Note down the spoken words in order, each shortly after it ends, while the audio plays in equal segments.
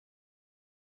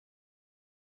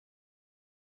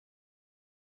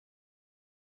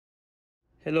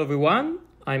Hello everyone,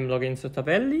 I'm Lorenzo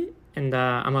Tavelli and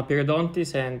I'm a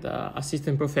periodontist and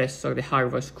assistant professor at the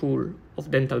Harvard School of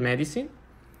Dental Medicine.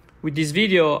 With this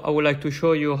video, I would like to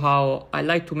show you how I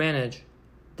like to manage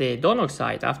the donor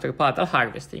site after palatal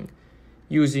harvesting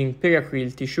using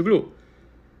PeriAcryl tissue glue.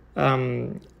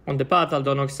 On the palatal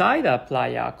donor side, I apply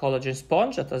a collagen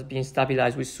sponge that has been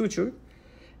stabilized with suture,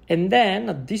 and then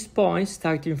at this point,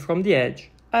 starting from the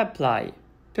edge, I apply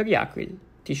PeriAcryl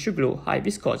tissue glue, high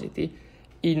viscosity,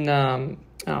 in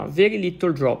very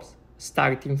little drops,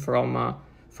 starting from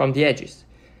the edges.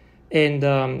 And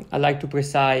I like to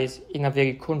precise in a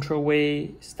very controlled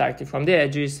way, starting from the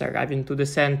edges, arriving to the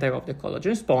center of the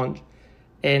collagen sponge,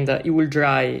 and it will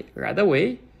dry right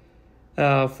away.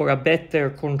 For a better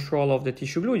control of the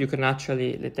tissue glue, you can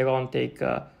actually later on take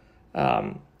a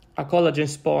collagen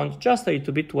sponge just a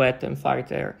little bit wet and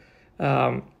further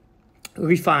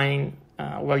refine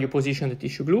where you position the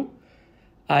tissue glue.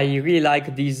 I really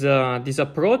like this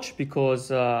approach because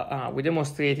we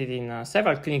demonstrated in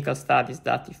several clinical studies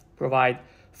that it provides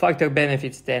further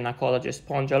benefits than a collagen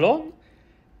sponge alone.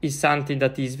 It's something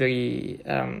that is very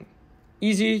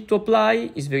easy to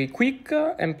apply, is very quick,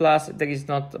 and plus there is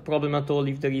not a problem at all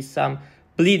if there is some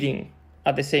bleeding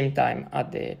at the same time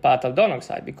at the palatal donor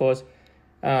side, because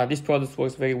this product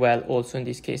works very well also in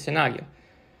this case scenario.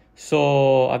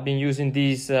 So I've been using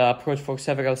this approach for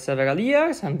several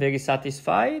years. I'm very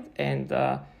satisfied, and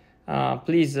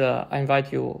please, I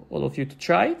invite you, all of you, to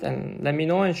try it and let me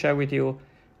know and share with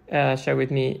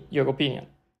me your opinion.